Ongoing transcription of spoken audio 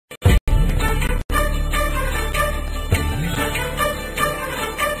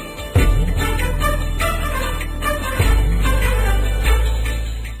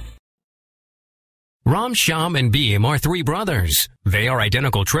Ram, Shyam, and Beam are three brothers. They are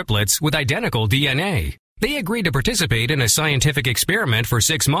identical triplets with identical DNA. They agreed to participate in a scientific experiment for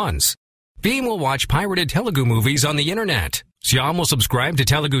 6 months. Beam will watch pirated Telugu movies on the internet. Shyam will subscribe to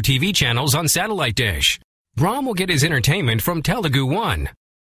Telugu TV channels on satellite dish. Ram will get his entertainment from TeluguOne.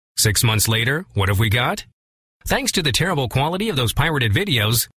 6 months later, what have we got? Thanks to the terrible quality of those pirated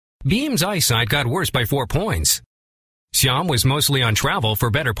videos, Beam's eyesight got worse by 4 points. Shyam was mostly on travel for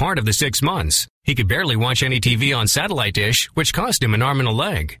better part of the 6 months. He could barely watch any TV on satellite dish, which cost him an arm and a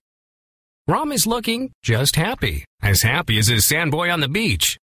leg. Ram is looking just happy as his sandboy on the beach.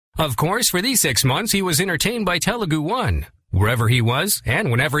 Of course, for these 6 months, he was entertained by TeluguOne, wherever he was and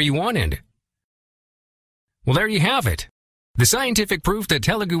whenever he wanted. Well, there you have it. The scientific proof that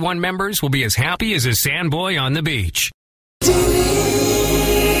TeluguOne members will be as happy as a sandboy on the beach.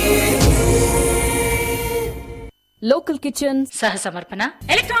 Local kitchen సహ సమర్పణ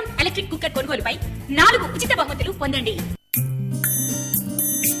electric cooker కొనుగోలుపై 4 ఉచిత బహుమతులు పొందండి.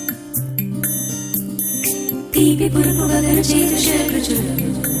 తీపి పురుపు వగరు చేదు శర్కృచులు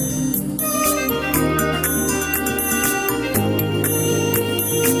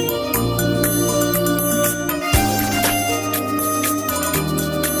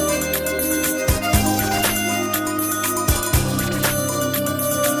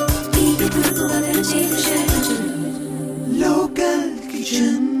తీపి పురుపు వగరు చేదు శర్కృచులు local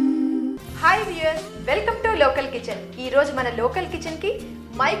kitchen. Hi viewers, welcome to local kitchen. ఈ రోజు మన లోకల్ కిచెన్ కి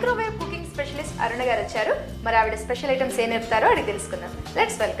మైక్రోవేవ్ కుకింగ్ స్పెషలిస్ట్ అరుణ గారు వచ్చారు. మరి ఆవిడ స్పెషల్ ఐటమ్స్ ఏం నేర్పుతారో అడిగి తెలుసుకుందాం.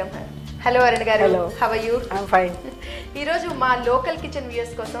 Let's welcome her. హలో అరుణ గారు, how are you? I am fine. ఈ రోజు మా లోకల్ కిచెన్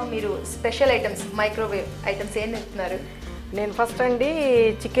వ్యూయర్స్ కోసం మీరు స్పెషల్ ఐటమ్స్, మైక్రోవేవ్ ఐటమ్స్ ఏం నేర్పుతున్నారు? నేను ఫస్ట్ అండి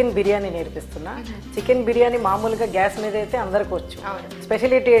చికెన్ బిర్యానీ నేర్పిస్తున్నా. చికెన్ బిర్యానీ మామూలుగా గ్యాస్ మీద అయితే అందరికి వచ్చు.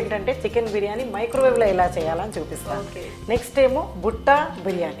 స్పెషాలిటీ ఏంటంటే చికెన్ బిర్యానీ మైక్రోవేవ్ లో ఎలా చేయాలని చూపిస్తాను. నెక్స్ట్ ఏమో బుట్టా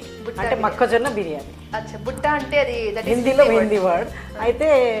బిర్యానీ అంటే మొక్కజొన్న బిర్యానీ. బుట్టా అంటే అది హిందీలో హిందీ వర్డ్ అయితే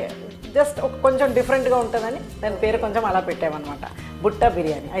జస్ట్ కొంచెం డిఫరెంట్గా ఉంటుందని దాని పేరు కొంచెం అలా పెట్టామన్నమాట, బుట్టా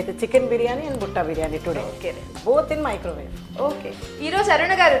బిర్యానీ. అయితే chicken biryani and Butta biryani today both in microwave. Okay, ఈ రోజు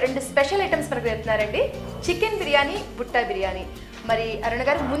అరుణ గారు 2 స్పెషల్ ఐటమ్స్ మనకు చెప్తున్నారండి, చికెన్ బిర్యానీ, బుట్టా బిర్యానీ. మరి అరుణ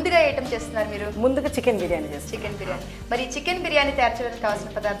గారు ముందుగా ఐటమ్ చేస్తున్నారు మీరు? ముందుగా చికెన్ బిర్యానీ చేస్తాను. చికెన్ బిర్యానీ. మరి చికెన్ బిర్యానీ తయారు చేయడానికి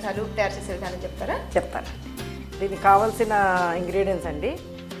కావాల్సిన పదార్థాలు, తయారు చేసే విధానం చెప్తారా? చెప్తాను. దీనికి కావాల్సిన ఇంగ్రీడియంట్స్ అండి: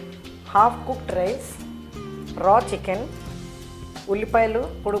 హాఫ్ కుక్డ్ రైస్, రా చికెన్, ఉల్లిపాయలు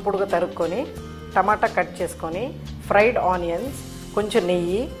పొడుగా తరుక్కొని, టమాటా కట్ చేసుకొని, ఫ్రైడ్ ఆనియన్స్, కొంచెం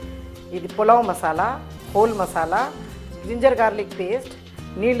నెయ్యి, ఇది pulao masala, whole masala, ginger garlic paste,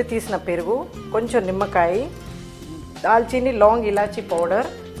 నీళ్లు తీసిన పెరుగు, కొంచెం నిమ్మకాయ, దాల్చిని లాంగ్ ఇలాచీ పౌడర్,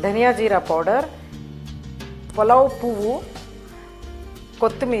 ధనియా జీరా పౌడర్, పులావ్ పువ్వు,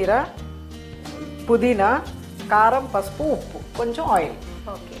 కొత్తిమీర, పుదీనా, కారం, పసుపు, ఉప్పు, కొంచెం ఆయిల్.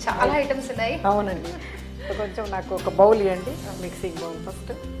 ఓకే, చాలా ఐటమ్స్ ఉన్నాయి. అవునండి. కొంచెం నాకు ఒక బౌల్ ఇవ్వండి, మిక్సింగ్ బౌల్.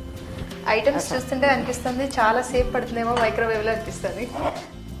 ఫస్ట్ ఐటమ్స్ చూస్తుంటే అనిపిస్తుంది చాలా సేపు పడుతుందేమో మైక్రోవేవ్లో అనిపిస్తుంది.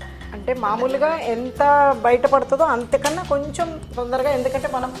 అంటే మామూలుగా ఎంత బయట పడుతుందో అంతకన్నా కొంచెం తొందరగా,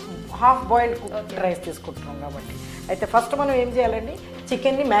 ఎందుకంటే మనం హాఫ్ బాయిల్డ్ కుక్ రైస్ తీసుకుంటున్నాం కాబట్టి. అయితే ఫస్ట్ మనం ఏం చేయాలండి,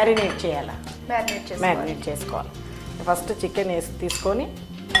 చికెన్ని మ్యారినేట్ చేయాలి. మ్యారినేట్ చేసుకోవాలి. ఫస్ట్ చికెన్ వేసి తీసుకొని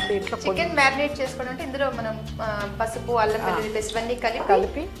దీంట్లో చికెన్ మ్యారినేట్ చేసుకోవడం అంటే ఇందులో మనం పసుపు, అల్లం వెల్లుల్లి పేస్ట్ ఇవన్నీ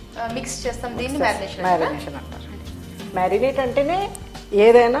కలిపి మిక్స్ చేస్తాం. దీన్ని మ్యారినేషన్ అంటారు. మ్యారినేట్ అంటేనే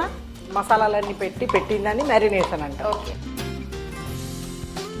ఏదైనా మసాలాలన్నీ పెట్టిందని మ్యారినేషన్ అంటారు. ఓకే,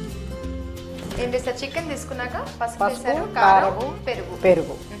 ఏం చేస్తారు? చికెన్ తీసుకున్నాక పసుపు, కారం,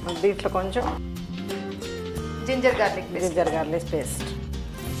 పెరుగు, దీంట్లో కొంచెం జింజర్ గార్లిక్ పేస్ట్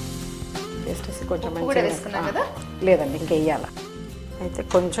వేసి కొంచెం కూడా వేసుకున్నాం కదా? లేదండి, ఇంకా వేయాల. అయితే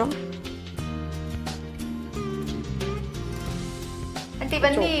కొంచెం అంటే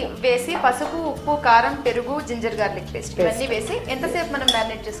ఇవన్నీ వేసి పసుపు, ఉప్పు, కారం, పెరుగు, జింజర్ గార్లిక్ పేస్ట్ ఇవన్నీ వేసి ఎంతసేపు మనం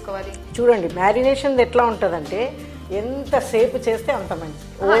మ్యారినేట్ చేసుకోవాలి? చూడండి, మ్యారినేషన్ ఎట్లా ఉంటుందంటే ఎంతసేపు చేస్తే అంత మంచిది.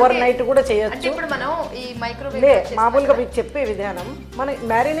 ఓవర్ నైట్ కూడా చేయొచ్చు. ఇప్పుడు మనం ఈ మైక్రోవేవ్ మామూలుగా మీకు చెప్పే విధానం, మన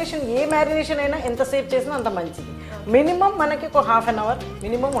మ్యారినేషన్ ఏ మ్యారినేషన్ అయినా ఎంతసేపు చేసినా అంత మంచిది. మినిమం మనకి ఒక హాఫ్ అన్ అవర్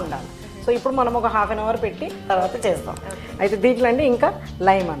మినిమం ఉండాలి. సో ఇప్పుడు మనం ఒక హాఫ్ అన్ అవర్ పెట్టి తర్వాత చేస్తాం. అయితే దీంట్లో అండి ఇంకా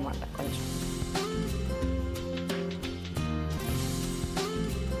లైమ్ అనమాట, కొంచెం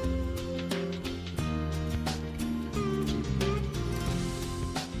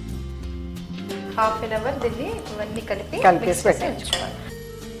హాఫ్ అన్ అవర్ దీన్ని ఇవన్నీ కలిపేసి పెట్టాలి.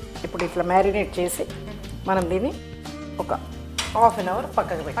 ఇప్పుడు ఇట్లా మ్యారినేట్ చేసి మనం దీన్ని ఒక హాఫ్ అన్ అవర్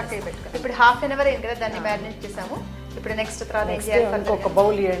పక్కకి పెట్టుకోవాలి. ఇప్పుడు హాఫ్ అన్ అవర్ అయింది కదా, దాన్ని మ్యారినేట్ చేసాము. ఇప్పుడు నెక్స్ట్ తర్వాత ఏం చేయాలి? ఇంకొక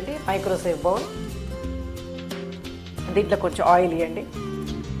బౌల్ ఇవ్వండి, మైక్రోసేవ్ బౌల్. దీంట్లో కొంచెం ఆయిల్ ఇవ్వండి.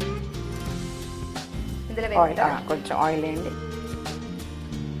 కొంచెం ఆయిల్ వేయండి.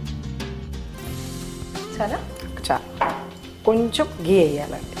 చాలా కొంచెం గీ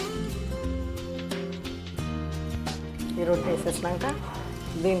వేయాలండి. ఈ రొట్టె వేసేసినాక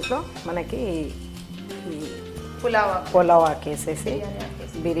దీంట్లో మనకి ఈ పులావ్ ఆకేసేసి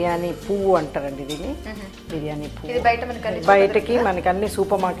బిర్యానీ పువ్వు అంటారండి దీన్ని. బిర్యానీ పువ్వు బయటకి మనకి అన్ని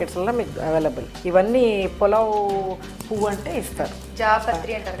సూపర్ మార్కెట్స్లో మీకు అవైలబుల్. ఇవన్నీ పులావ్ పువ్వు అంటే ఇస్తారు.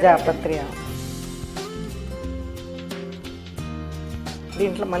 జాపత్రి.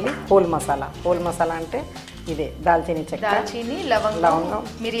 దీంట్లో మళ్ళీ హోల్ మసాలా అంటే ఇదే దాల్చిని చెక్క, లవంగం,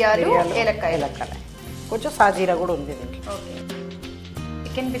 మిరియాలు, ఏలక్కాయ, కొంచెం సాజీరా కూడా ఉంది దీంట్లో.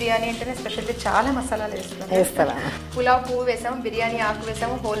 చికెన్ బిర్యానీ అంటేనే స్పెషల్లీ చాలా మసాలాలు వేస్తారా? పులావ్ పువ్వు వేసాము, బిర్యానీ ఆకు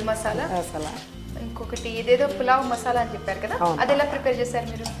వేసాము, హోల్ మసాలా, ఇంకొకటి ఇదేదో పులావ్ మసాలా అని చెప్పారు కదా, అది ఎలా ప్రిపేర్ చేశారు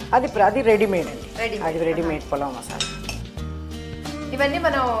మీరు? అది రెడీమేడ్ అండి. అది రెడీమేడ్ పులావ్ మసాలా. ఇవన్నీ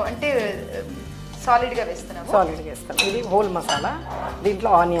మనం అంటే సాలిడ్గా వేస్తాం. ఇది హోల్ మసాలా. దీంట్లో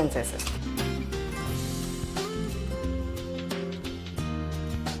ఆనియన్స్ వేసేస్తాం.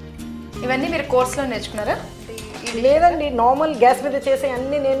 ఇవన్నీ మీరు కోర్స్లో నేర్చుకున్నారా? లేదండి, నార్మల్ గ్యాస్ మీద చేసే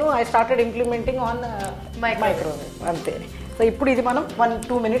అన్ని నేను I started implementing on microwave అంతే. సో ఇప్పుడు ఇది మనం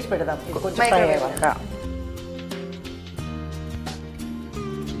 1-2 minutes పెడదాం కొంచెం ఫ్రై అయ్యాక.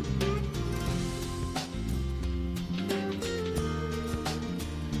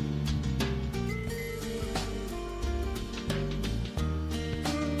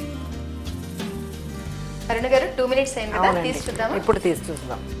 అరుణ గారు 2 minutes అయింది కదా, తీసి చూద్దాం. ఇప్పుడు తీసి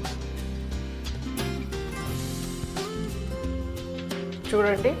చూద్దాం.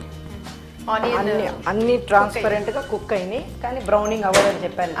 చూడండి, అన్ని ట్రాన్స్పరెంట్ గా కుక్ అయినాయి, కానీ బ్రౌనింగ్ అవ్వదని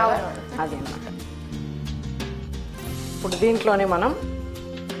చెప్పాను కదా, అది అన్నమాట. ఇప్పుడు దీంట్లోనే మనం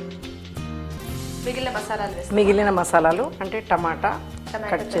మిగిలిన మసాలాలు అంటే టమాటా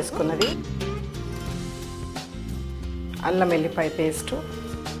కట్ చేసుకున్నది, అల్లం వెల్లిపాయ పేస్టు,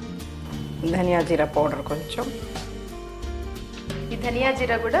 ధనియా జీరా పౌడర్ కొంచెం. ఈ ధనియా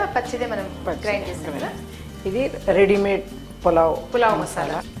జీరా కూడా పచ్చిదే మనం గ్రైండ్ చేస్తాం కదా. ఇది రెడీమేడ్ పులావ్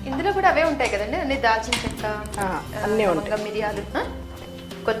మసాలా. ఇందులో కూడా అవే ఉంటాయి కదండి, అన్ని దాల్చిన చెక్క, అన్నీ ఉంటాయి, మిరియాలు,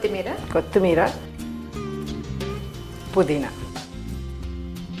 కొత్తిమీర, పుదీనా.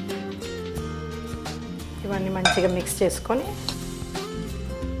 ఇవన్నీ మంచిగా మిక్స్ చేసుకొని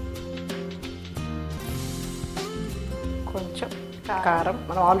కొంచెం కారం,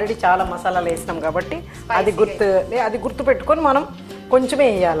 మనం ఆల్రెడీ చాలా మసాలాలు వేసినాం కాబట్టి అది గుర్తు పెట్టుకొని మనం కొంచెమే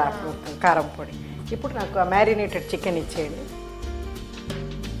వేయాలి కారం పొడి. ఇప్పుడు నాకు ఆ మ్యారినేటెడ్ చికెన్ ఇచ్చేయండి.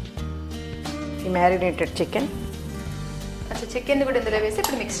 ఈ మ్యారినేటెడ్ చికెన్ కూడా ఇందులో వేసి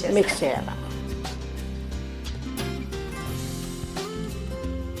ఇప్పుడు మిక్స్ చేయాలి.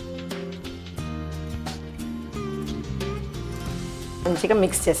 మంచిగా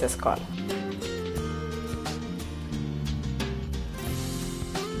మిక్స్ చేసేసుకోవాలి.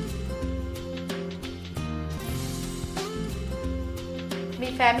 మీ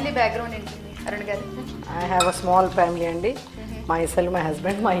ఫ్యామిలీ బ్యాక్గ్రౌండ్ ఏంటి అరుణ్ గారు? I have a small family అండి. Myself, my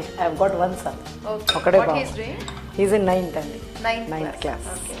husband, I have got one son. ఒకడే బాబు. He's in 9th అండి. 9th class.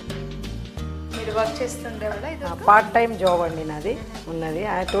 మీరు వర్క్ చేస్తుండేవాళ్ళా? ఇది పార్ట్ టైం జాబ్ అండి నాది ఉన్నది.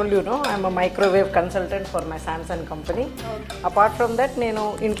 I told you no, I'm a microwave consultant for my Samsung company. Apart from that నేను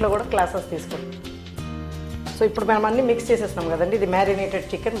ఇంట్లో కూడా క్లాసెస్ తీసుకుంటాను. సో ఇప్పుడు మనం అన్ని మిక్స్ చేసేస్తున్నాం కదండి. ఇది marinated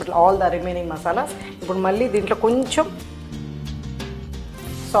chicken but all the remaining masalas. ఇప్పుడు మళ్ళీ దీంట్లో కొంచెం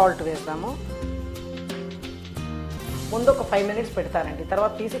సాల్ట్ వేద్దాము. ముందు ఒక 5 minutes పెడతారండి,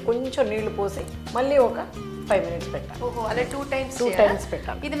 తర్వాత తీసి కొంచెం నీళ్లు పోసి మళ్ళీ ఒక 5 minutes పెట్టాలి. అలా 2 times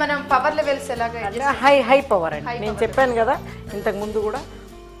పెట్టాలి. ఇది మనం పవర్ లెవెల్స్ ఎలాగా? హై పవర్ అండి. నేను చెప్పాను కదా ఇంతకు ముందు కూడా,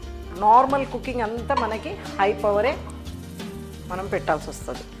 నార్మల్ కుకింగ్ అంతా మనకి హై పవరే మనం పెట్టాల్సి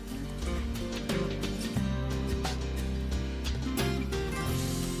వస్తుంది.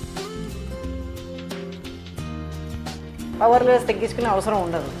 పవర్ లెవెల్స్ తగ్గించుకునే అవసరం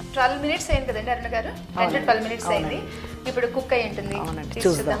ఉండదు. 12 minutes అయింది కదండి అరుణ గారు? 12 minutes అయింది. ఇప్పుడు కుక్ అయి ఉంటుంది.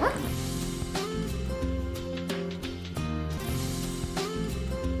 చూద్దామా?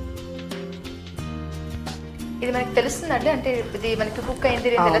 ఇది మనకి తెలుస్తుందండి, అంటే ఇది మనకి కుక్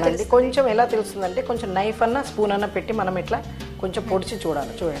అయింది. కొంచెం ఎలా తెలుస్తుందంటే కొంచెం నైఫ్ అన్న స్పూన్ అన్న పెట్టి మనం ఇట్లా కొంచెం పొడిచి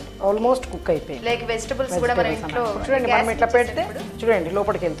చూడాలి. చూడండి ఆల్మోస్ట్ కుక్ అయిపోయింది. లైక్ వెజిటబుల్స్ కూడా మనం ఇంట్లో చూడండి, మనం ఇట్లా పెడితే చూడండి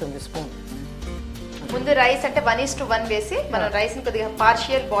లోపలికి వెళ్తుంది స్పూన్. ముందు రైస్ అంటే 1:1 వేసి మనం రైస్ ని కొద్దిగా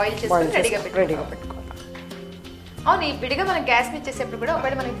పార్షియల్ బాయిల్ చేసుకొని రెడీగా పెట్టుకోవాలి. అవును, ఈ విడిగా మనం గ్యాస్ మీద చేసేప్పుడు కూడా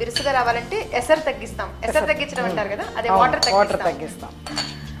ఒకవేళ మనకి బిరుసుగా రావాలంటే ఎసరు తగ్గిస్తాం. ఎసరు తగ్గించడం అంటారు కదా, అదే వాటర్ తగ్గిస్తాం.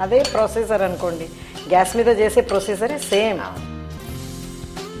 అదే ప్రొసీజర్ అనుకోండి, గ్యాస్ మీద చేసే ప్రొసీజరే సేమ్.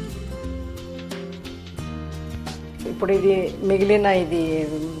 ఇప్పుడు ఇది మిగిలిన ఇది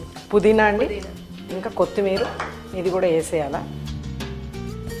పుదీనా అండి, ఇంకా కొత్తిమీర ఇది కూడా వేసేయాలా.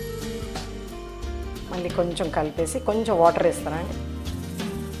 మళ్ళీ కొంచెం కలిపేసి కొంచెం వాటర్ వేస్తానండి.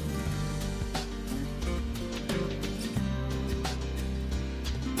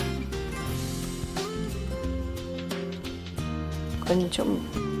 కొంచెం,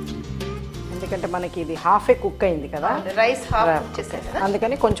 ఎందుకంటే మనకి ఇది హాఫే కుక్ అయింది కదా, రైస్ హాఫ్,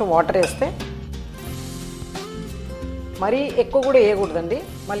 అందుకని కొంచెం వాటర్ వేస్తే, మరీ ఎక్కువ కూడా వేయకూడదండి,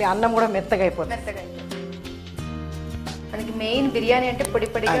 మళ్ళీ అన్నం కూడా మెత్తగా అయిపోతుంది. మనకి మెయిన్ బిర్యానీ అంటే పొడి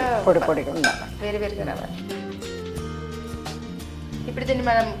పొడిగా ఉండాలి, వేరుగా రావాలి. ఇప్పుడు దీన్ని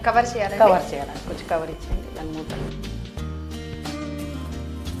మనం కవర్ చేయాలి, కొంచెం కవర్ ఇచ్చేయండి దాని మూత.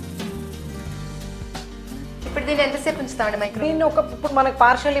 ఇప్పుడు దీన్ని ఎంతసేపు ఉంచుతామండి మైక్రో? దీన్ని ఇప్పుడు మనకి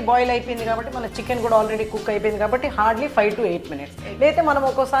పార్షియల్లీ బాయిల్ అయిపోయింది కాబట్టి, మన చికెన్ కూడా ఆల్రెడీ కుక్ అయిపోయింది కాబట్టి హార్డ్లీ 5 to 8 minutes. లేకపోతే మనం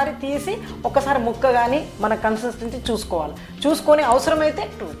ఒక్కోసారి తీసి ఒక్కసారి ముక్క కానీ మన కన్సిస్టెన్సీ చూసుకొని అవసరమైతే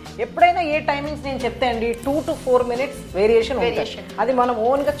 2. ఎప్పుడైనా ఏ టైమింగ్స్ నేను చెప్తే అండి 2 to 4 minutes వేరియేషన్ ఉంటుంది. అది మనం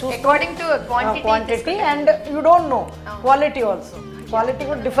ఓన్గా according to quantity and you don't know quality also. Quality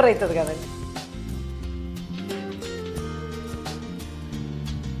కూడా డిఫర్ అవుతుంది కదండి.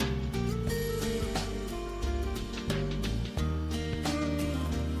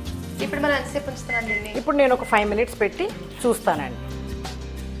 ఇప్పుడు మనం ఎంతసేపు ఉంచుతున్నాం దీన్ని? ఇప్పుడు నేను ఒక 5 minutes పెట్టి చూస్తానండి.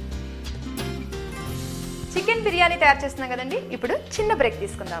 చికెన్ బిర్యానీ తయారు చేస్తున్నాం కదండి, ఇప్పుడు చిన్న బ్రేక్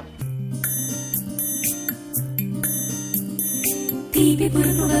తీసుకుందాం.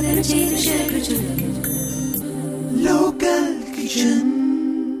 Local kitchen.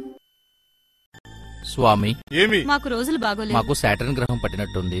 స్వామి, ఏమి మాకు రోజులు బాగోలేదు. మాకు సాటర్న్ గ్రహం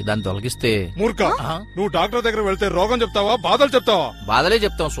పట్టినట్టుంది, దాన్ని తొలగిస్తే. మూర్ఖ, నువ్వు డాక్టర్ దగ్గర వెళ్తే రోగం చెప్తావా బాధలు చెప్తావా? బాధలే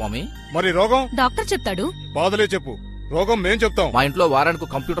చెప్తాం స్వామి. మరి రోగం? డాక్టర్ చెప్తాడు. బాధలే చెప్పు, రోగం మేం చెప్తాం. మా ఇంట్లో వారానికి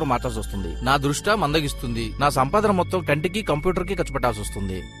కంప్యూటర్ మార్చాల్సి వస్తుంది, నా దృష్టి మందగిస్తుంది, నా సంపాదన మొత్తం కంటికి కంప్యూటర్ కి ఖర్చు పెట్టాల్సి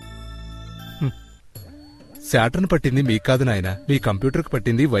వస్తుంది. శాటర్న్ పట్టింది మీకు కాదు నాయన, మీ కంప్యూటర్ కు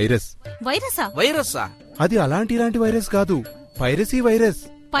పట్టింది వైరస్. వైరస్సా? అది ఇలాంటి వైరస్ కాదు, పైరసీ వైరస్.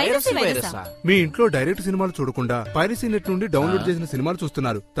 వైరస్సా? మీ ఇంట్లో డైరెక్ట్ సినిమాలు చూడకుండా పైరసీ నెట్ నుండి డౌన్లోడ్ చేసిన సినిమాలు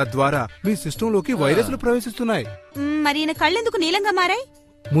చూస్తున్నారు. తద్వారా మీ సిస్టమ్ లోకి వైరస్లు ప్రవేశిస్తున్నాయి. మరి ఈయన కళ్ళెందుకు నీలంగా మారాయి?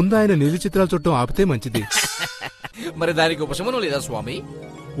 ముందు ఆయన నీలి చిత్రాలు చూడటం ఆపితే మంచిది. మరి దానికి ఉపశమనం లేదా స్వామి?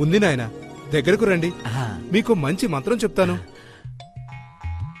 ఉంది నాయన, దగ్గరకు రండి, మీకు మంచి మంత్రం చెప్తాను.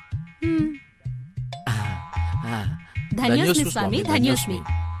 ధన్యోస్మి స్వామి, ధన్యోస్మి.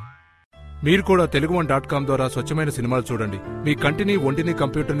 మీరు కూడా TeluguOne.com ద్వారా స్వచ్ఛమైన సినిమాలు చూడండి. మీ కంటిని, ఒంటిని,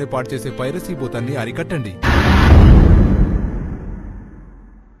 కంప్యూటర్ని పాడు చేసే పైరసీ భూతాన్ని అరికట్టండి.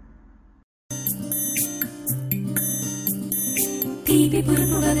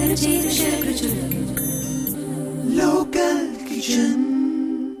 Local kitchen.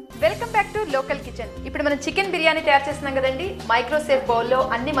 Welcome back to local kitchen. ఇప్పుడు మనం చికెన్ బిర్యానీ తయారు చేస్తున్నాం కదండి. మైక్రోసేఫ్ బౌల్లో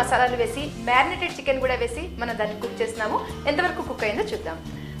అన్ని మసాలాలు వేసి మ్యారినేటెడ్ చికెన్ కూడా వేసి మనం దాన్ని కుక్ చేస్తున్నాము. ఎంతవరకు కుక్ అయిందో చూద్దాం.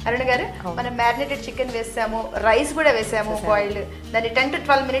 అరుణ్ గారు, మనం మ్యారినేటెడ్ చికెన్ వేసాము, రైస్ కూడా వేసాము బాయిల్డ్, దాన్ని 10 to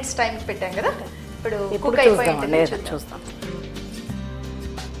 12 minutes టైం పెట్టాం కదా. ఇప్పుడు కుక్ అయిపోయింది చూస్తాం.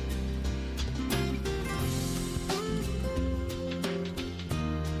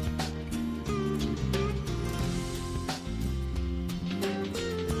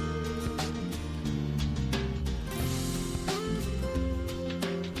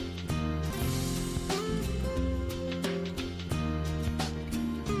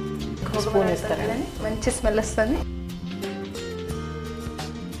 స్పూన్ ఇస్తారండి, మంచి స్మెల్ వస్తుంది.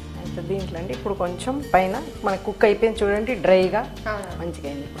 అయితే దీంట్లో అండి ఇప్పుడు కొంచెం పైన మనకు కుక్ అయిపోయింది చూడండి, డ్రైగా మంచిగా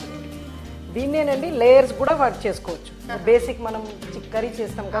అయింది. దీన్నేనండి లేయర్స్ కూడా వర్క్ చేసుకోవచ్చు. బేసిక్ మనం కర్రీ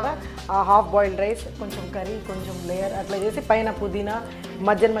చేస్తాం కదా, ఆ హాఫ్ బాయిల్డ్ రైస్, కొంచెం కర్రీ, కొంచెం లేయర్ అట్లా చేసి పైన పుదీనా,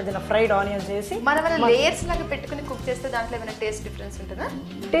 మధ్యన ఫ్రైడ్ ఆనియన్స్ వేసి మనం లేయర్స్ లాగా పెట్టుకుని కుక్ చేస్తే దాంట్లో ఏమైనా టేస్ట్ డిఫరెన్స్ ఉంటుందా?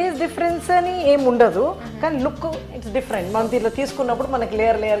 టేస్ట్ డిఫరెన్స్ అని ఏమి ఉండదు, కానీ లుక్ ఇట్స్ డిఫరెంట్. మనం దీంట్లో తీసుకున్నప్పుడు మనకి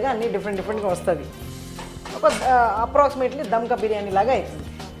లేయర్గా అన్ని డిఫరెంట్గా వస్తుంది. ఒక అప్రాక్సిమేట్లీ దమ్కా బిర్యానీ లాగా అవుతుంది.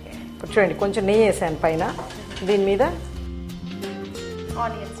 ఇప్పుడు చూడండి, కొంచెం నెయ్యి వేసాను పైన, దీని మీద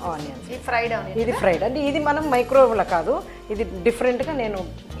ఆనియన్స్, ఇది ఫ్రైడ్ అంటే ఇది మనం మైక్రోవేవ్లో కాదు, ఇది డిఫరెంట్గా నేను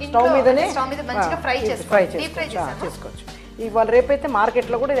స్టవ్ మీదనే ఫ్రై చేసుకోవచ్చు. ఇవాళ రేపైతే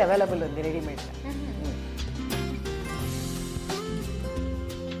మార్కెట్లో కూడా ఇది అవైలబుల్ ఉంది రెడీమేడ్.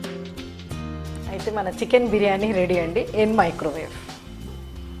 అయితే మన చికెన్ బిర్యానీ రెడీ అండి ఇన్ మైక్రోవేవ్.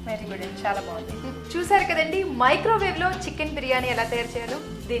 వెరీ గుడ్ అండి, చాలా బాగుంది. చూసారు కదండి మైక్రోవేవ్ లో చికెన్ బిర్యానీ ఎలా తయారు చేయాలో.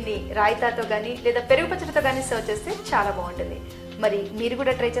 దీన్ని రాయితాతో కానీ లేదా పెరుగు పచ్చడితో కానీ సర్వ్ చేస్తే చాలా బాగుంటుంది. మరి మీరు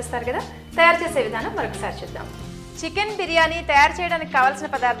కూడా ట్రై చేస్తారు కదా. తయారు చేసే విధానం మరొకసారి చూద్దాం. చికెన్ బిర్యానీ తయారు చేయడానికి కావాల్సిన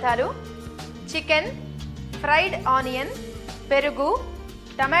పదార్థాలు: చికెన్, ఫ్రైడ్ ఆనియన్, పెరుగు,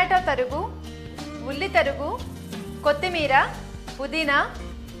 టమాటో తరుగు, ఉల్లి తరుగు, కొత్తిమీర, పుదీనా,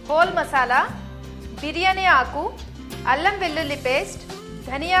 హోల్ మసాలా, బిర్యానీ ఆకు, అల్లం వెల్లుల్లి పేస్ట్,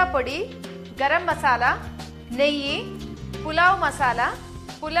 ధనియా పొడి, గరం మసాలా, నెయ్యి, పులావ్ మసాలా,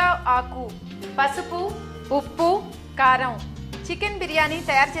 పులావ్ ఆకు, పసుపు, ఉప్పు, కారం. చికెన్ బిర్యానీ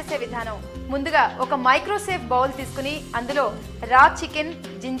తయారు చేసే విధానం. ముందుగా ఒక మైక్రోసేఫ్ బౌల్ తీసుకుని అందులో రా చికెన్,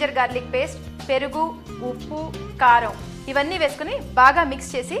 జింజర్ గార్లిక్ పేస్ట్, పెరుగు, ఉప్పు, కారం ఇవన్నీ వేసుకుని బాగా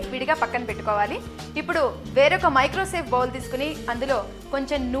మిక్స్ చేసి విడిగా పక్కన పెట్టుకోవాలి. ఇప్పుడు వేరొక మైక్రోసేఫ్ బౌల్ తీసుకుని అందులో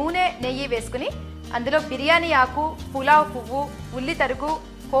కొంచెం నూనె, నెయ్యి వేసుకుని అందులో బిర్యానీ ఆకు, పులావ్ పువ్వు, ఉల్లి తరుగు,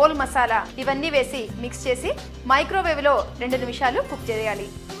 హోల్ మసాలా ఇవన్నీ వేసి మిక్స్ చేసి మైక్రోవేవ్లో 2 నిమిషాలు కుక్ చేయాలి.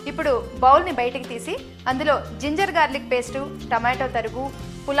 ఇప్పుడు బౌల్ని బయటికి తీసి అందులో జింజర్ గార్లిక్ పేస్టు, టమాటో తరుగు,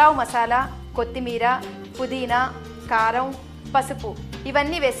 పులావ్ మసాలా, కొత్తిమీర, పుదీనా, కారం, పసుపు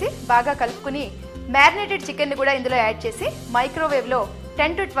ఇవన్నీ వేసి బాగా కలుపుకుని మ్యారినేటెడ్ చికెన్ని కూడా ఇందులో యాడ్ చేసి మైక్రోవేవ్లో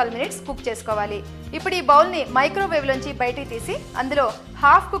 10 to 12 minutes కుక్ చేసుకోవాలి. ఇప్పుడు ఈ బౌల్ని మైక్రోవేవ్లోంచి బయటికి తీసి అందులో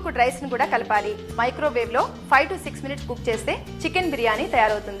హాఫ్ కుక్డ్ రైస్ని కూడా కలపాలి. మైక్రోవేవ్లో 5 to 6 minutes కుక్ చేస్తే చికెన్ బిర్యానీ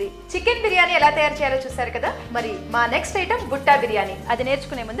తయారవుతుంది. చికెన్ బిర్యానీ ఎలా తయారు చేయాలో చూసారు కదా. మరి మా నెక్స్ట్ ఐటమ్ బుట్టా బిర్యానీ. అది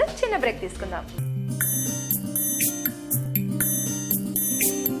నేర్చుకునే ముందు చిన్న బ్రేక్ తీసుకుందాం.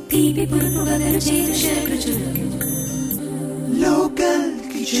 Local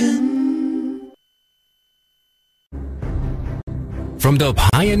Kitchen. From the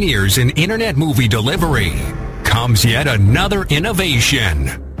pioneers in internet movie delivery comes yet another innovation.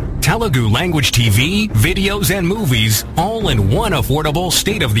 Telugu language TV, videos and movies all in one affordable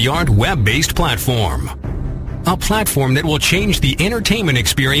state-of-the-art web-based platform. A platform that will change the entertainment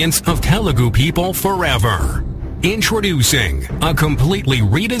experience of Telugu people forever. Introducing a completely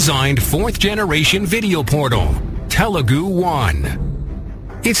redesigned 4th generation video portal, TeluguOne.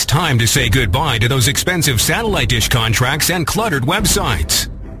 It's time to say goodbye to those expensive satellite dish contracts and cluttered websites.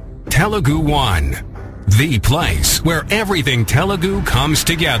 TeluguOne, the place where everything Telugu comes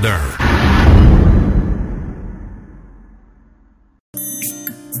together.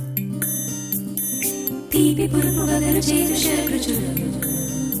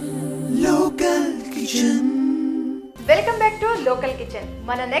 Local Kitchen. Welcome back to local kitchen.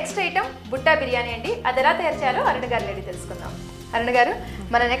 మన next item Butta biryani అండి. అది ఎలా తయారు చేయాలో అరుణ గారిని అడిగి తెలుసుకుందాం. అరుణ గారు,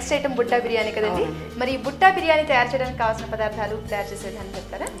 మన నెక్స్ట్ ఐటమ్ బుట్టా బిర్యానీ కదండి. మరి బుట్టా బిర్యానీ తయారు చేయడానికి కావాల్సిన పదార్థాలు, తయారు చేసే విధానం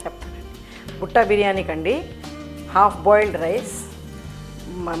చెప్తారా? చెప్తానండి. బుట్టా బిర్యానీకి అండి హాఫ్ బాయిల్డ్ రైస్,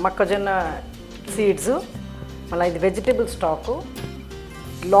 మొక్కజొన్న సీడ్స్, మళ్ళీ ఇది వెజిటేబుల్ స్టాకు,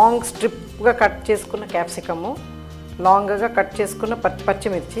 లాంగ్ స్ట్రిప్గా కట్ చేసుకున్న క్యాప్సికము, లాంగ్గా కట్ చేసుకున్న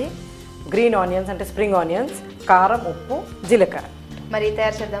పచ్చిమిర్చి, గ్రీన్ ఆనియన్స్ అంటే స్ప్రింగ్ ఆనియన్స్, కారం, ఉప్పు, జీలకర్ర. మరి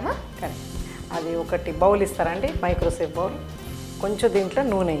తయారు చేద్దామా? కానీ అది ఒకటి బౌల్ ఇస్తారండి, మైక్రోసేఫ్ బౌల్. కొంచెం దీంట్లో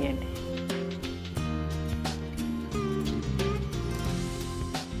నూనె వేయండి.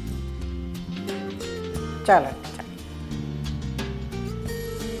 చాలా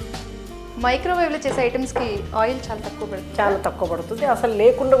మైక్రోవేవ్లో చేసే ఐటమ్స్కి ఆయిల్ చాలా తక్కువ పడుతుంది. చాలా తక్కువ పడుతుంది, అసలు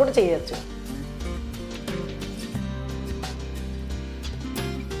లేకుండా కూడా చేయొచ్చు.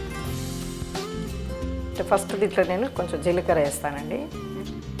 ఫస్ట్ దీంట్లో నేను కొంచెం జీలకర్ర వేస్తానండి.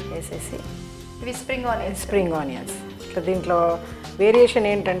 వేసేసి ఇవి స్ప్రింగ్ ఆనియన్స్. ఇట్లా దీంట్లో వేరియేషన్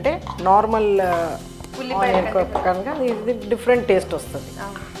ఏంటంటే నార్మల్ ఆనియన్ కనుక ఇది డిఫరెంట్ టేస్ట్ వస్తుంది.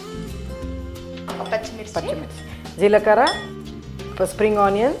 పచ్చిమిర్చి, జీలకర్ర, స్ప్రింగ్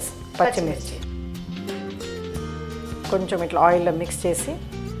ఆనియన్స్, పచ్చిమిర్చి కొంచెం ఇట్లా ఆయిల్లో మిక్స్ చేసి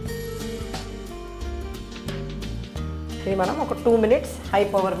ఇది మనం ఒక 2 minutes హై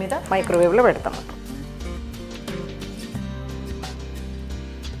పవర్ మీద మైక్రోవేవ్లో పెడతాం.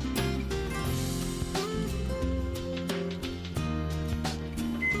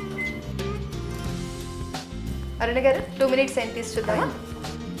 అరుణ గారు 2 minutes ఏం తీసి చూద్దామా?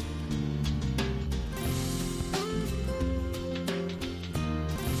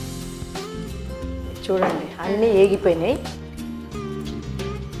 చూడండి అన్నీ ఏగిపోయినాయి.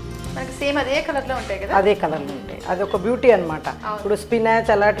 మనకి సేమ్ అదే కలర్లో ఉంటాయి కదా? అదే కలర్లో ఉంటాయి. అది ఒక బ్యూటీ అనమాట. ఇప్పుడు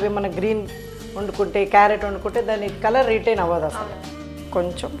స్పినాచ్ అలాంటివి మన గ్రీన్ వండుకుంటే, క్యారెట్ వండుకుంటే దాని కలర్ రిటైన్ అవ్వదు అసలు.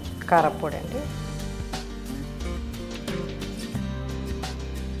 కొంచెం కారపొడి అండి.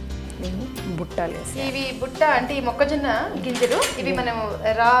 బుట్టాలు వేసి, ఇవి బుట్ట అంటే ఈ మొక్కజొన్న గింజలు, ఇవి మనం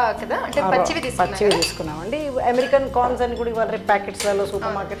రా కదా అంటే పచ్చివి తీసుకున్నామండి. అమెరికన్ కార్న్స్ అని కూడా ఇవాళ రేపు ప్యాకెట్స్లలో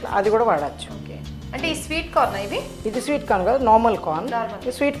సూపర్ మార్కెట్లో అది కూడా వాడచ్చు. అంటే ఈ స్వీట్ కార్న్ ఇది స్వీట్ కార్న్ కాదు, నార్మల్ కార్న్.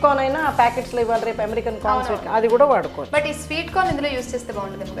 స్వీట్ కార్న్ అయినా ప్యాకెట్స్ లో ఇవాళ రేపు అమెరికన్ కార్న్ స్వీట్ అది కూడా వాడుకోవచ్చు. బట్ ఈ స్వీట్ కార్న్ ఇందులో యూస్ చేస్తే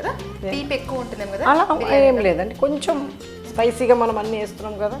బాగుంటుందేమో కదా, తీపి ఎక్కువ ఉంటుందేమో కదా? అలా ఏం లేదండి, కొంచెం స్పైసీగా మనం అన్ని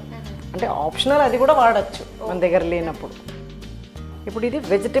వేస్తున్నాం కదా, అంటే ఆప్షనల్, అది కూడా వాడచ్చు మన దగ్గర లేనప్పుడు. ఇప్పుడు ఇది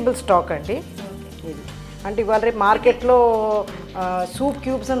వెజిటేబుల్ స్టాక్ అండి. ఇది అంటే ఇవాళ రేపు మార్కెట్లో సూప్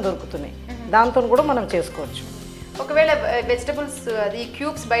క్యూబ్స్ అని దొరుకుతున్నాయి, దాంతో కూడా మనం చేసుకోవచ్చు. ఒకవేళ వెజిటబుల్స్ అది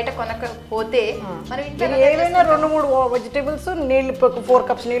క్యూబ్స్ బయట కొనకపోతే మనం ఇంట్లో ఏవైనా 2-3 వెజిటేబుల్స్ నీళ్ళు 4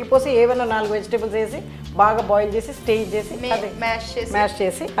 కప్స్ నీళ్ళు పోసి ఏవైనా 4 వెజిటేబుల్స్ వేసి బాగా బాయిల్ చేసి స్టేజ్ చేసి మ్యాష్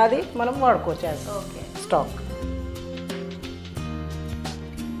చేసి అది మనం వాడుకోవచ్చు స్టాక్.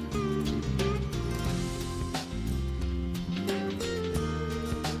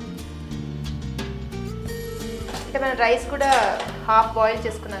 అంటే మనం రైస్ కూడా హాఫ్ బాయిల్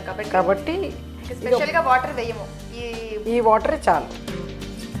చేసుకున్నాం కాబట్టి స్పెషల్ గా వాటర్ వేయము, ఈ వాటర్ చాలు.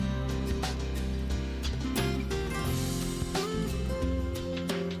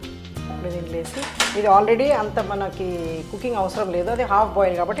 దీంట్లో వేసి ఇది ఆల్రెడీ అంత మనకి కుకింగ్ అవసరం లేదు, అది హాఫ్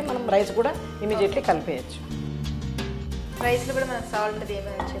బాయిల్ కాబట్టి మనం రైస్ కూడా ఇమీడియట్లీ కలిపేయచ్చు. రైస్లో కూడా మనకు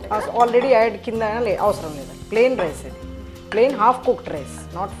సాల్ట్ ఆల్రెడీ యాడ్ కింద అవసరం లేదు. ప్లెయిన్ రైస్ ఇది, plain half cooked rice,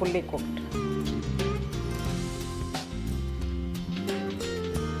 not fully cooked.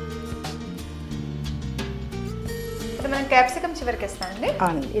 మనం క్యాప్సికమ్ చివరికి వేస్తామండి.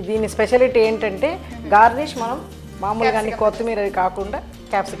 దీని స్పెషాలిటీ ఏంటంటే గార్నిష్ మనం మామూలుగా కొత్తిమీర కాకుండా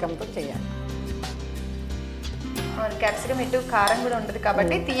క్యాప్సికమ్తో చేయాలి. క్యాప్సికమ్ ఇటు కారం కూడా ఉంటుంది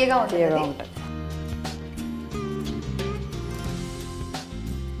కాబట్టి తీయగా ఉంటుంది.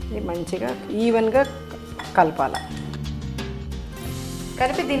 ఇది మంచిగా ఈవెన్గా కలపాలి.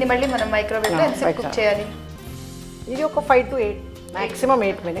 కలిపి దీన్ని మళ్ళీ మనం మైక్రోవేవ్లో ఎంతసేపు కుక్ చేయాలి? ఇది ఒక 5 to 8 మ్యాక్సిమం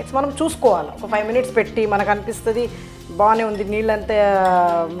 8 minutes మనం చూసుకోవాలి. ఒక 5 minutes పెట్టి మనకు అనిపిస్తుంది బాగానే ఉంది, నీళ్ళంతా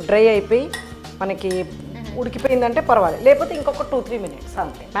డ్రై అయిపోయి మనకి ఉడికిపోయిందంటే పర్వాలేదు, లేకపోతే ఇంకొక 2-3 minutes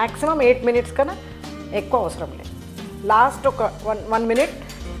అంతే. మ్యాక్సిమం 8 minutes కన్నా ఎక్కువ అవసరం లేదు. లాస్ట్ ఒక 1 minute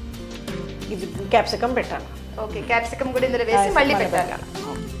ఇది క్యాప్సికమ్ పెట్టాలి. ఓకే, క్యాప్సికమ్ కూడా ఇందులో వేసి మళ్ళీ పెట్టాలి.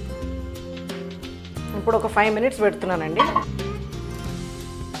 ఇప్పుడు ఒక 5 minutes పెడుతున్నానండి.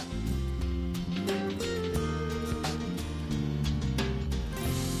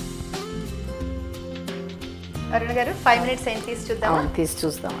 అరుణ్ గారు 5 minutes అయిన తీసి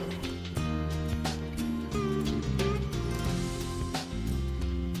చూద్దామండి.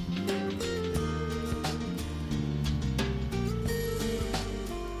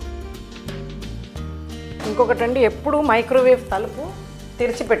 ఇంకొకటి అండి, ఎప్పుడు మైక్రోవేవ్ తలుపు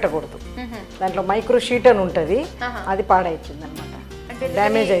తెరిచి పెట్టకూడదు. దాంట్లో మైక్రో షీట్ అని ఉంటుంది, అది పాడైతుంది అనమాట,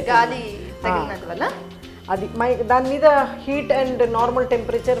 డ్యామేజ్ అవుతుంది. అది దాని మీద హీట్ అండ్ నార్మల్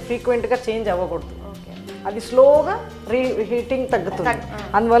టెంపరేచర్ ఫ్రీక్వెంట్గా చేంజ్ అవ్వకూడదు, అది స్లోగా హీటింగ్ తగ్గుతుంది.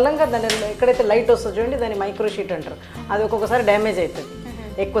 అందువల్ల దాని ఎక్కడైతే లైట్ వస్తుందో చూడండి దాన్ని మైక్రో షీట్ అంటారు, అది ఒక్కొక్కసారి డ్యామేజ్ అవుతుంది.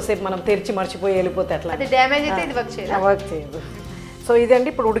 ఎక్కువసేపు మనం తెరిచి మర్చిపోయి వెళ్ళిపోతే అట్లా వర్క్ చేయదు. సో ఇదండి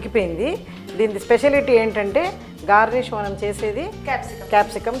ఇప్పుడు ఉడికిపోయింది. దీని స్పెషాలిటీ ఏంటంటే గార్నిష్ మనం చేసేది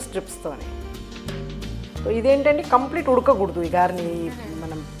క్యాప్సికమ్ స్ట్రిప్స్తోనే. సో ఇదేంటంటే కంప్లీట్ ఉడకకూడదు ఈ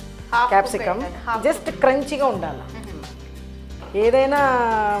మనం క్యాప్సికమ్, జస్ట్ క్రంచీగా ఉండాలి. ఏదైనా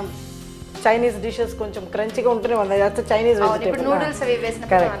చైనీస్ డిషెస్ కొంచెం క్రంచీగా ఉంటూనే ఉంది, Chinese vegetable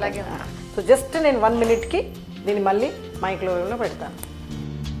correct. So just నేను 1 minute దీన్ని మళ్ళీ మైక్రోవేవ్లో పెడతాను.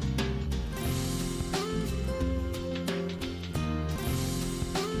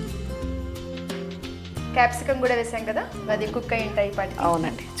 క్యాప్సికమ్ కూడా వేసాం కదా, అది కుక్ అయి ఉంటాయి.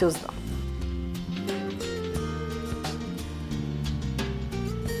 అవునండి, చూద్దాం.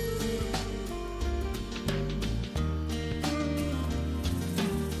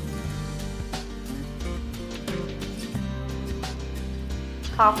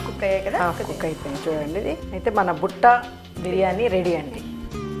 హాఫ్ కుక్ అయ్యాయి కదా, హాఫ్ కుక్ అయిపోయింది చూడండి. ఇది అయితే మన బుట్ట బిర్యానీ రెడీ అండి.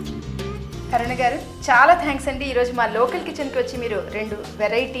 అరుణ గారు చాలా థ్యాంక్స్ అండి. ఈరోజు మా లోకల్ కిచెన్కి వచ్చి మీరు 2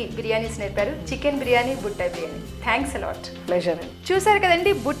 వెరైటీ బిర్యానీస్ నేర్పారు, chicken biryani, Butta biryani. Thanks a lot. Pleasure అండి. చూసారు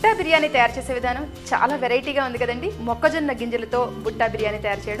కదండి, బుట్టా బిర్యానీ తయారు చేసే విధానం చాలా వెరైటీగా ఉంది కదండి. మొక్కజొన్న గింజలతో బుట్టా బిర్యానీ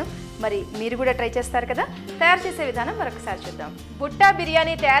తయారు చేయడం, మరి మీరు కూడా ట్రై చేస్తారు కదా. తయారు చేసే విధానం మరొకసారి చూద్దాం. బుట్టా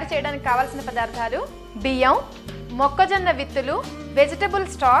బిర్యానీ తయారు చేయడానికి కావాల్సిన పదార్థాలు: బియ్యం, మొక్కజొన్న విత్తులు, వెజిటబుల్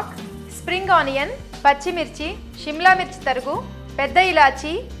స్టాక్, స్ప్రింగ్ ఆనియన్, పచ్చిమిర్చి, షిమ్లా మిర్చి తరుగు, పెద్ద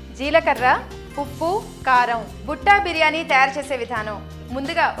ఇలాచి, జీలకర్ర, ఉప్పు, కారం. బుట్టా బిర్యానీ తయారు చేసే విధానం: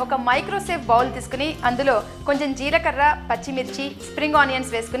 ముందుగా ఒక మైక్రోసేవ్ బౌల్ తీసుకుని అందులో కొంచెం జీలకర్ర, పచ్చిమిర్చి, స్ప్రింగ్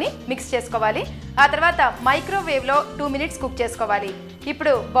ఆనియన్స్ వేసుకుని మిక్స్ చేసుకోవాలి. ఆ తర్వాత మైక్రోవేవ్లో 2 minutes కుక్ చేసుకోవాలి.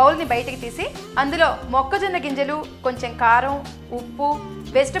 ఇప్పుడు బౌల్ని బయటికి తీసి అందులో మొక్కజొన్న గింజలు, కొంచెం కారం, ఉప్పు,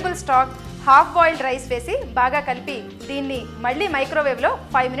 vegetable stock, half boiled rice వేసి బాగా కలిపి దీన్ని మళ్ళీ మైక్రోవేవ్లో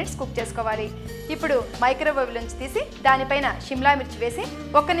 5 minutes కుక్ చేసుకోవాలి. ఇప్పుడు మైక్రోవేవ్ నుంచి తీసి దానిపైన షిమ్లా మిర్చి వేసి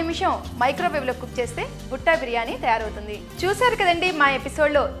 1 నిమిషం మైక్రోవేవ్లో కుక్ చేస్తే బుట్టా బిర్యానీ తయారవుతుంది. చూసారు కదండి మా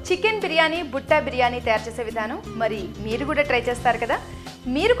ఎపిసోడ్లో చికెన్ బిర్యానీ, బుట్టా బిర్యానీ తయారు చేసే విధానం. మరి మీరు కూడా ట్రై చేస్తారు కదా.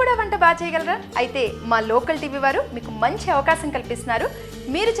 మీరు కూడా వంట బాగా చేయగలరా? అయితే మా లోకల్ టీవీ వారు మీకు మంచి అవకాశం కల్పిస్తున్నారు.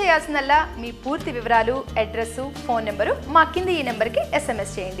 మీరు చేయాల్సిందల్లా మీ పూర్తి వివరాలు, అడ్రస్, ఫోన్ నెంబరు మా కింద ఈ నెంబర్కి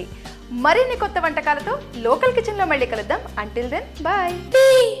SMS చేయండి. మరిన్ని కొత్త వంటకాలతో లోకల్ కిచెన్లో మళ్ళీ కలుద్దాం. Until then bye.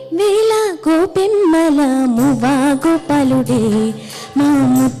 వేళ గోపెమ్మల మువ్వా గోపాలుడే మా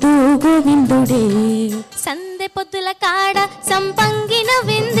ముద్దు గోవిందుడే సందె పొద్దుల కాడ సంపంగిన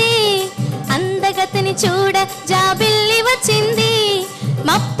వింది అందగతిని చూడ జాబిల్లి వచ్చింది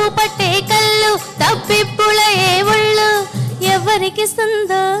మప్పు పట్టే కళ్ళు తప్పిప్పుల ఏ ఒళ్ళు ఎవరికి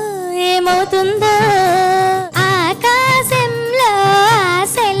సుందో ఏమవుతుందో ఆకాశంలో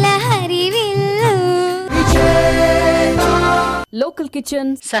ఆశల హరివిల్లు. లోకల్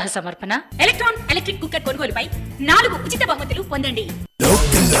కిచెన్ సహ సమర్పణ ఎలక్ట్రాన్ ఎలక్ట్రిక్ కుక్కర్ కొనుగోలుపై 4 ఉచిత బహుమతులు పొందండి.